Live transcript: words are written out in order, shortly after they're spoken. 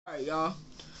Alright y'all,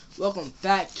 welcome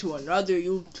back to another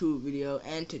YouTube video,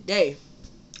 and today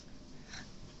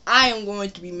I am going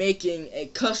to be making a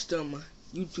custom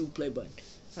YouTube play button.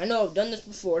 I know I've done this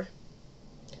before,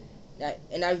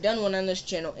 and I've done one on this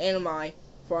channel and my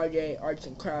Friday Arts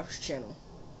and Crafts channel.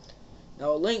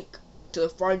 Now a link to the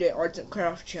Friday Arts and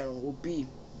Crafts channel will be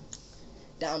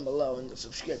down below in the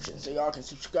description, so y'all can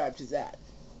subscribe to that.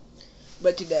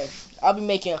 But today, I'll be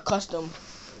making a custom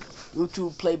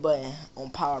YouTube play button on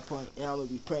PowerPoint, and I'm going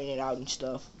to be printing it out and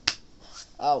stuff.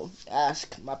 I'll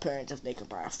ask my parents if they can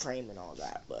buy a frame and all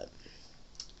that, but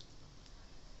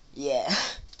yeah,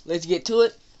 let's get to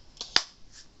it.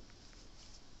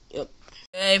 Yep.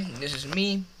 Hey, this is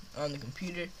me on the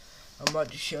computer. I'm about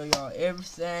to show y'all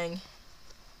everything,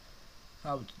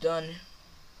 how it's done.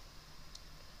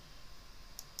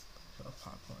 So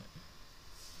PowerPoint.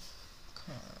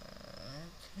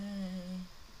 Okay.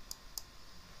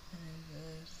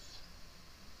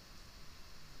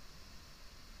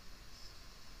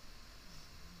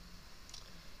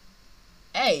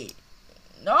 Hey,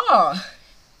 no.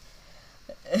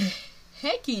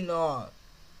 Hecky no.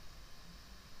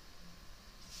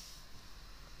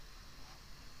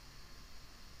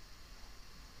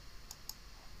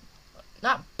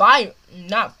 Not buying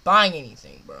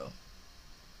anything, bro.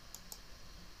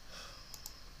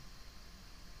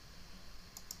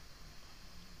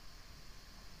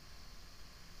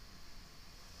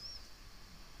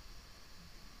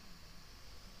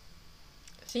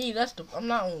 See, I'm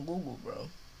not on Google, bro.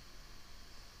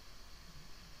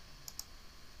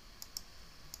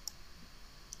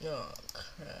 Oh,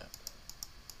 crap.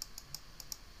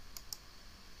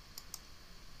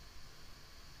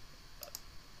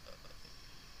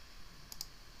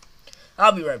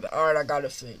 I'll be right back. Alright, I got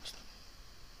it fixed.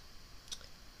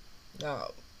 Now,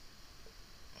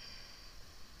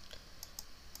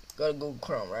 go to Google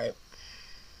Chrome, right?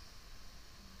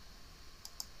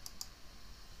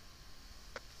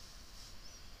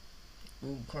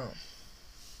 Google Chrome.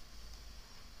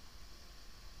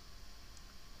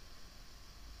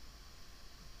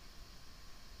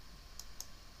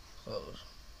 Close.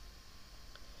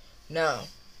 Now,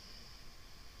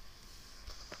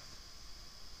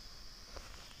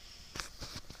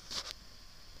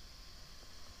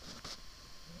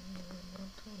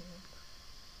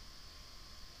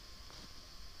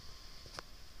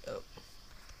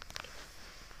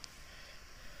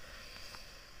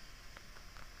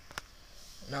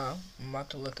 now I'm about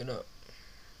to look it up.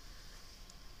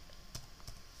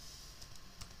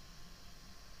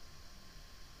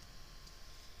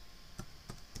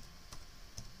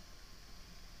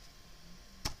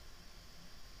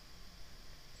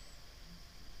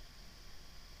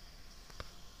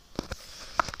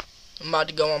 I'm about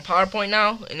to go on PowerPoint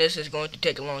now, and this is going to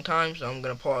take a long time, so I'm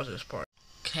going to pause this part.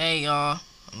 Okay, y'all,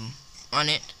 I'm on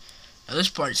it. Now, this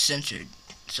part is censored,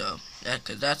 so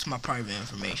because that's my private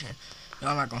information.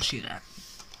 Y'all not going to see that.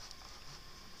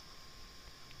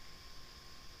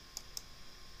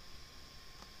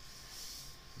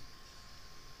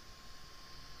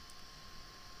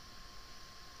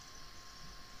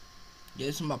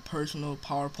 This is my personal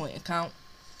PowerPoint account.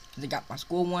 They got my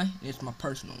school one, and it's my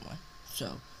personal one.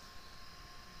 So,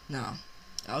 now,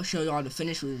 I'll show y'all the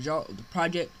finished result of the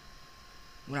project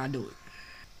when I do it.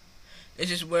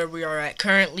 This is where we are at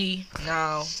currently.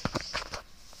 Now,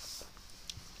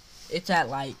 it's at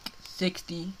like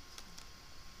 60.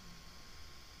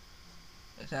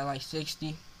 It's at like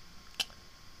 60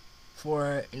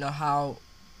 for, how,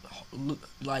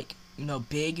 like,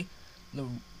 big the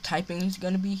typing is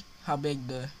going to be. How big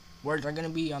the words are going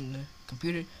to be on the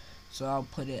computer. So I'll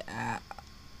put it at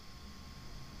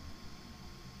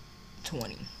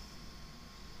 20.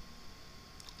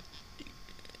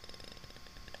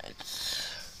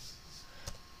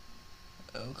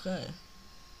 Okay.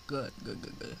 Good.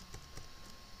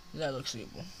 That looks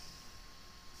simple.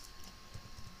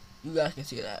 You guys can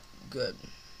see that. Good.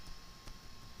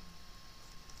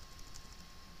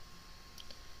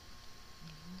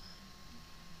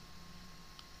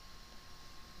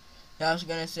 I was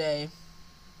gonna say,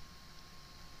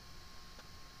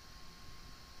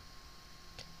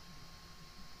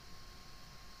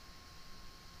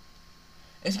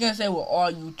 it's gonna say what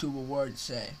all YouTube awards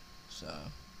say. So,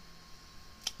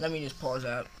 let me just pause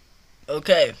that.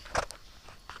 Okay.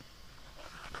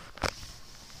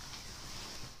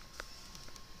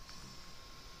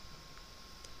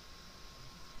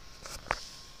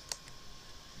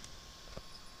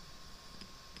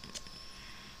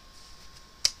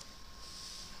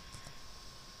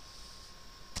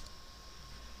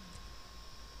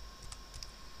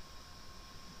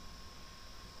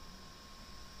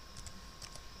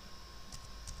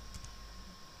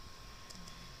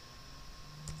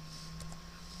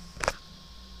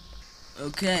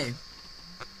 Okay,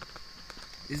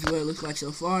 this is what it looks like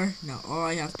so far. Now all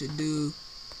I have to do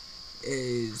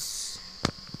is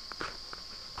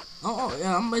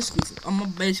yeah, I'm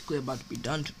basically about to be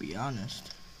done, to be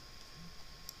honest.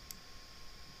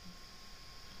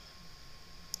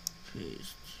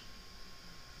 Paste.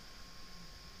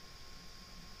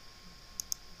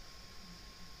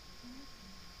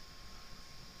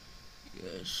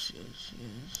 Yes.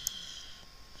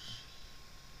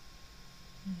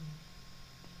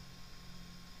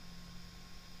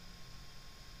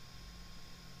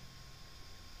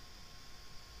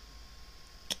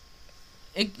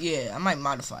 Yeah, I might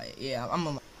modify it. Yeah,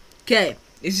 Okay,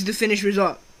 this is the finished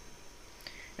result.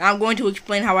 Now I'm going to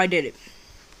explain how I did it.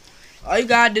 All you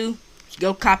gotta do is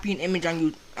go copy an image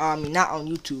on not on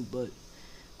YouTube, but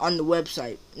on the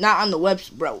website. Not on the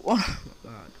website, bro. Oh my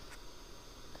god.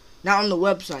 Not on the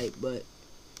website, but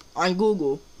on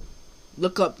Google.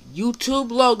 Look up YouTube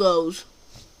logos.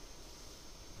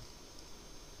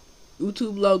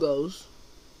 YouTube logos.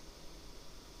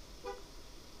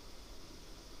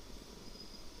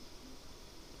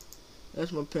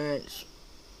 That's my parents.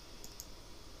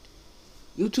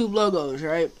 YouTube logos,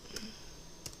 right?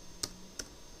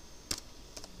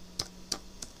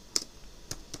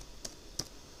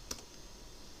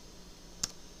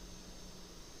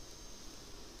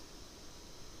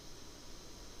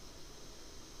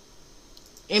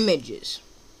 Images.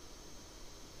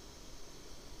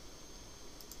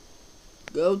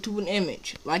 Go to an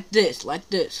image like this.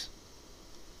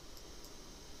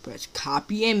 Press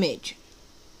copy image.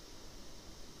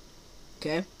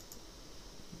 Okay.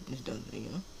 This does it, you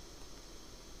know.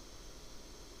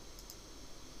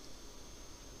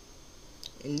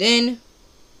 And then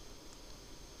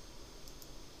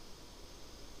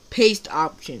paste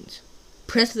options.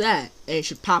 Press that and it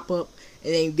should pop up,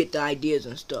 and then you get the ideas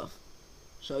and stuff.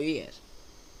 So yes.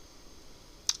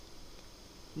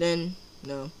 Then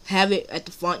have it at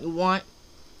the font you want,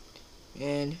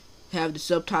 and have the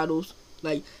subtitles.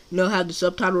 Like, have the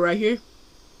subtitle right here.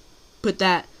 Put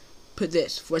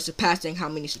this for surpassing how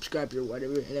many subscribers or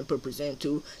whatever, and then put present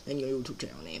to, then your YouTube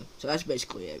channel name. So that's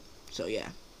basically it. So yeah,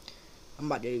 I'm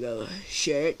about to go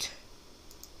share it.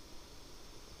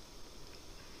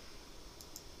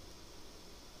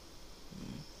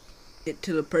 It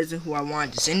to the person who I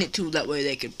wanted to send it to. That way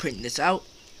they could print this out.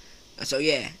 So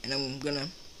yeah, and I'm gonna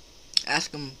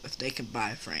ask them if they can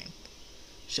buy a frame.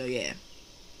 So yeah.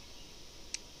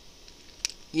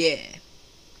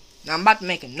 Now I'm about to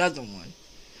make another one,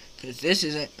 because this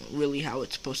isn't really how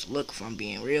it's supposed to look, if I'm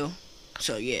being real.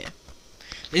 So yeah,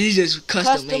 this is just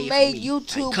custom made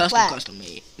YouTube custom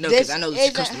made. No, because I know this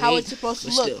is custom made. How it's supposed to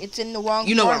look. Still, it's in the wrong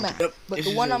you know format. But this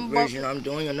the one I'm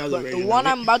doing another version. The one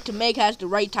I'm about to make has the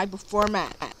right type of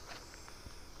format.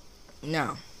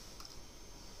 Now,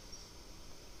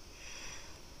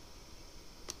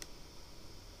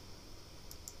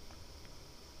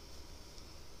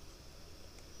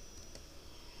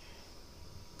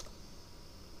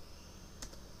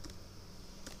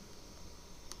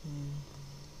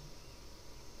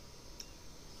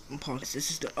 pause. This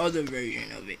is the other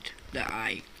version of it that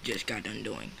I just got done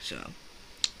doing. So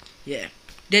yeah,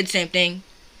 did the same thing.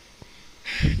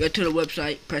 Go to the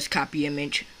website, press copy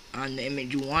image on the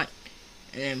image you want,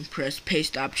 and then press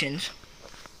paste options.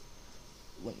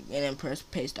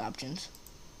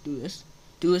 Do this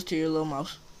to your little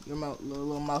mouse,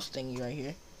 little mouse thingy right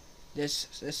here. This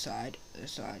side.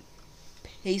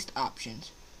 Paste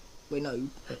options. Wait, no,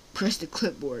 you press the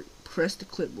clipboard.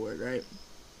 Right?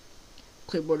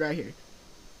 Clipboard right here,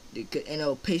 and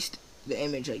it'll paste the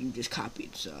image that you just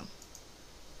copied. So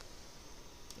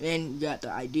then you got the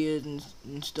ideas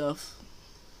and stuff.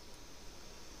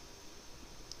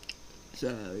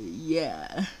 So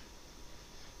yeah,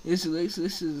 this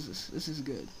is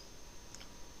good.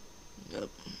 Yep.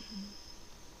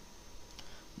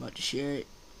 About to share it.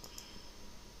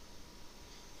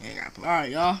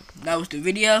 Alright, y'all, that was the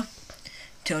video.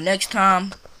 Till next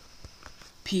time,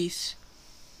 peace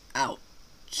out.